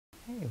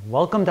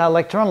Welcome to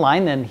Lecture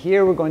Online, and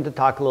here we're going to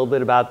talk a little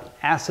bit about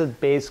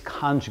acid-base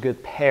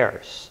conjugate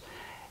pairs.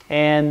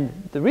 And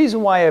the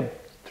reason why I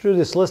threw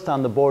this list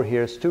on the board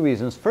here is two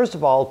reasons. First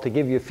of all, to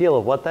give you a feel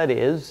of what that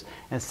is,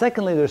 and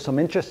secondly, there's some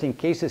interesting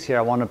cases here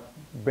I want to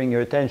bring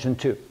your attention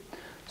to.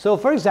 So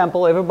for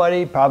example,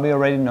 everybody probably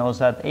already knows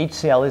that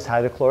HCl is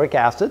hydrochloric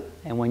acid,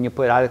 and when you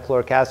put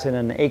hydrochloric acid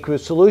in an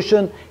aqueous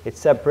solution, it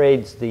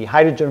separates the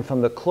hydrogen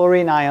from the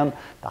chlorine ion.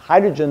 The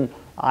hydrogen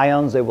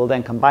ions, they will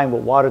then combine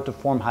with water to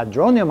form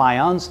hydronium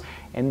ions,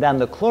 and then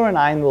the chlorine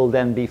ion will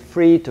then be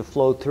free to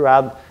flow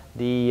throughout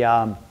the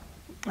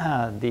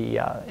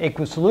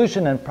aqueous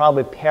solution and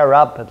probably pair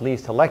up, at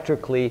least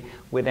electrically,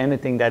 with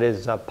anything that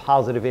is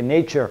positive in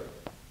nature.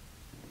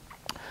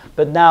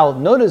 But now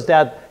notice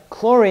that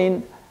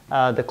chlorine,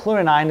 the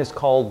chlorine ion is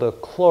called the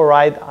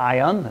chloride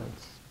ion.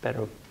 That's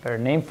a better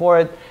name for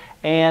it.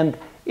 And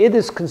it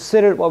is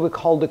considered what we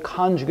call the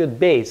conjugate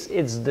base.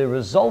 It's the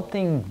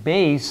resulting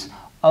base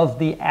of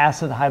the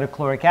acid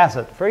hydrochloric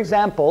acid. For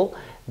example,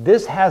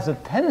 this has a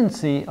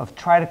tendency of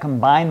trying to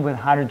combine with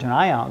hydrogen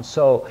ions.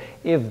 So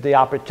if the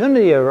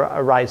opportunity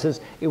arises,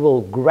 it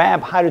will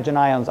grab hydrogen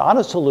ions out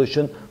of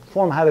solution,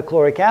 form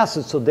hydrochloric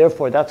acid, so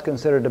therefore that's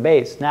considered a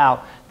base.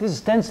 Now, this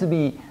tends to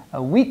be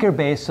a weaker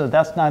base, so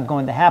that's not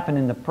going to happen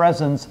in the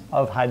presence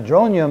of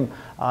hydronium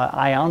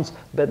ions,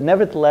 but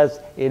nevertheless,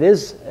 it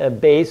is a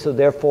base, so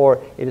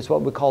therefore it is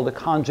what we call the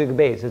conjugate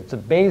base. It's a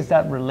base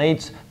that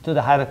relates to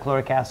the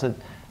hydrochloric acid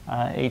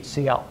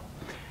HCl.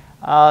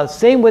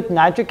 Same with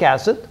nitric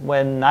acid.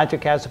 When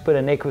nitric acid put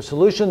in aqueous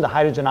solution, the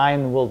hydrogen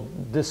ion will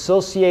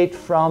dissociate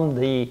from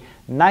the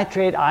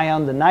nitrate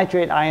ion. The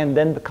nitrate ion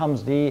then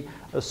becomes the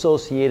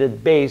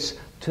associated base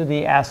to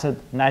the acid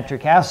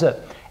nitric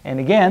acid. And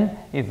again,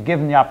 if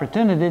given the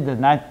opportunity, the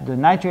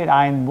nitrate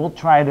ion will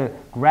try to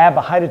grab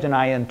a hydrogen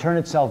ion and turn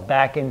itself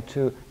back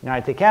into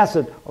nitric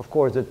acid. Of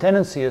course, the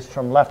tendency is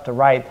from left to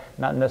right,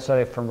 not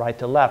necessarily from right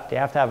to left. You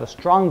have to have a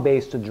strong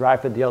base to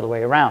drive it the other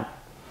way around.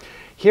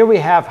 Here we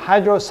have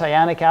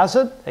hydrocyanic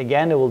acid.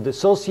 Again, it will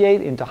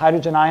dissociate into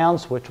hydrogen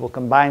ions, which will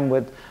combine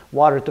with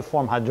water to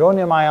form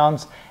hydronium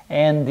ions,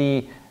 and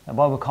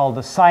what we call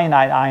the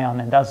cyanide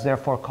ion, and that's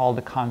therefore called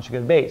the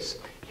conjugate base.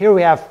 Here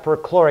we have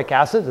perchloric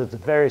acid. It's a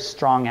very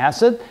strong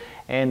acid,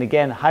 and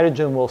again,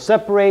 hydrogen will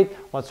separate.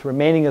 What's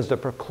remaining is the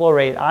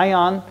perchlorate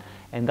ion,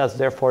 and that's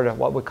therefore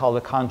what we call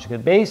the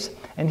conjugate base.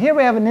 And here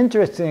we have an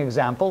interesting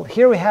example.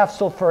 Here we have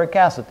sulfuric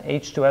acid,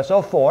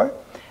 H2SO4.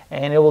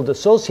 And it will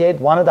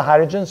dissociate. One of the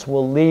hydrogens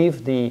will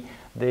leave the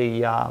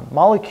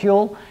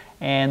molecule,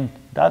 and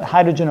that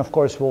hydrogen, of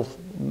course, will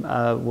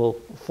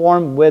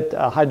form with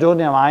a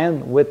hydronium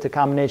ion with the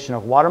combination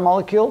of water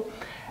molecule.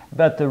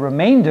 But the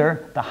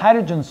remainder, the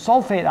hydrogen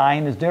sulfate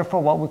ion, is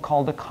therefore what we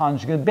call the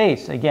conjugate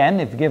base. Again,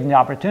 if given the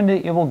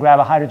opportunity, it will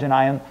grab a hydrogen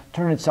ion,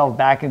 turn itself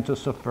back into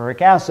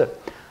sulfuric acid.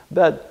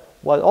 But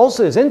what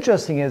also is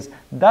interesting is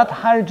that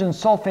hydrogen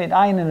sulfate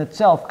ion in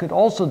itself could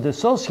also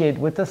dissociate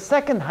with the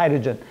second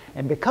hydrogen.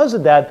 And because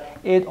of that,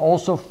 it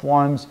also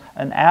forms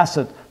an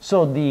acid.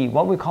 So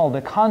what we call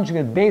the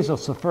conjugate base of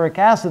sulfuric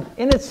acid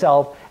in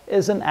itself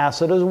is an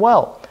acid as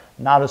well.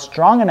 Not as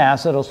strong an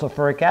acid as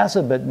sulfuric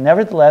acid, but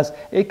nevertheless,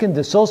 it can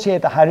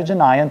dissociate the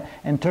hydrogen ion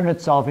and turn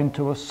itself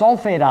into a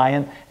sulfate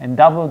ion, and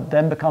that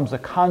then becomes the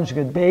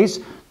conjugate base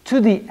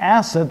to the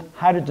acid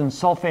hydrogen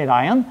sulfate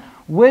ion,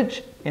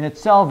 which in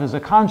itself is a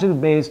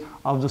conjugate base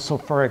of the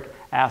sulfuric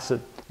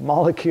acid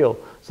molecule.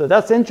 So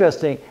that's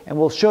interesting, and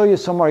we'll show you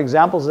some more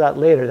examples of that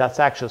later. That's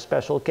actually a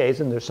special case,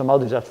 and there's some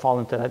others that fall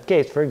into that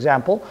case. For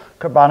example,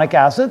 carbonic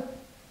acid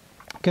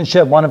can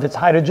shed one of its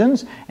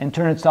hydrogens and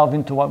turn itself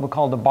into what we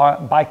call the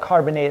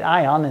bicarbonate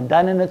ion, and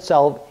that in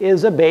itself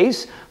is a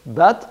base,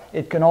 but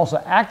it can also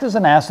act as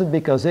an acid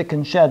because it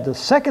can shed the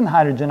second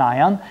hydrogen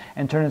ion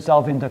and turn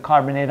itself into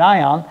carbonate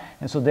ion,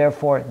 and so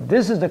therefore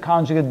this is the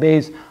conjugate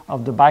base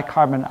of the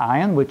bicarbonate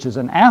ion, which is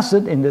an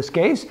acid in this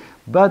case,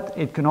 but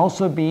it can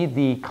also be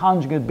the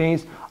conjugate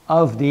base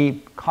of the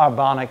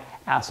carbonic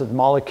acid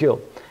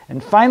molecule.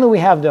 And finally, we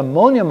have the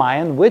ammonium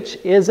ion, which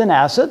is an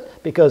acid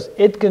because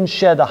it can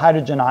shed a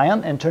hydrogen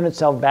ion and turn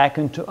itself back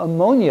into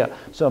ammonia.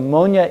 So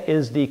ammonia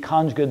is the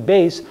conjugate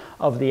base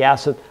of the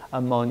acid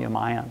ammonium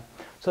ion.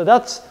 So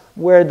that's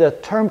where the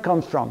term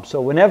comes from.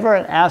 So whenever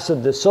an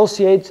acid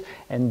dissociates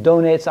and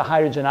donates a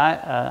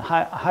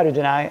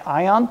hydrogen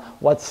ion,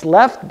 what's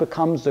left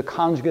becomes the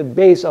conjugate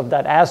base of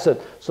that acid.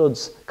 So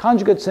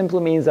conjugate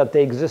simply means that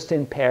they exist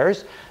in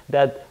pairs,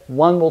 that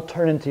one will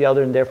turn into the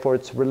other, and therefore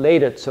it's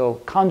related. So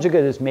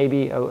conjugate is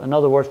maybe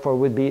another word for it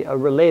would be the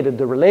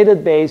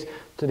related base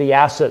to the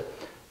acid.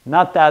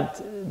 Not that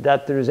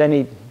there's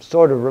any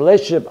sort of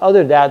relationship,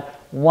 other that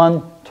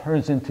one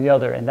turns into the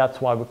other, and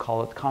that's why we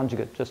call it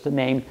conjugate. Just a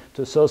name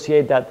to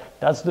associate that.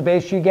 That's the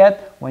base you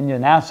get when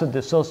an acid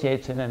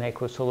dissociates in an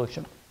aqueous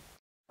solution.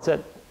 That's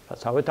it.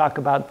 That's how we talk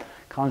about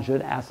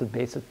conjugate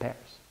acid-base pairs.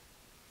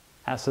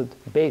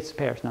 Acid-base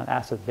pairs, not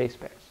acid-base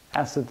pairs.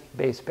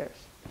 Acid-base pairs.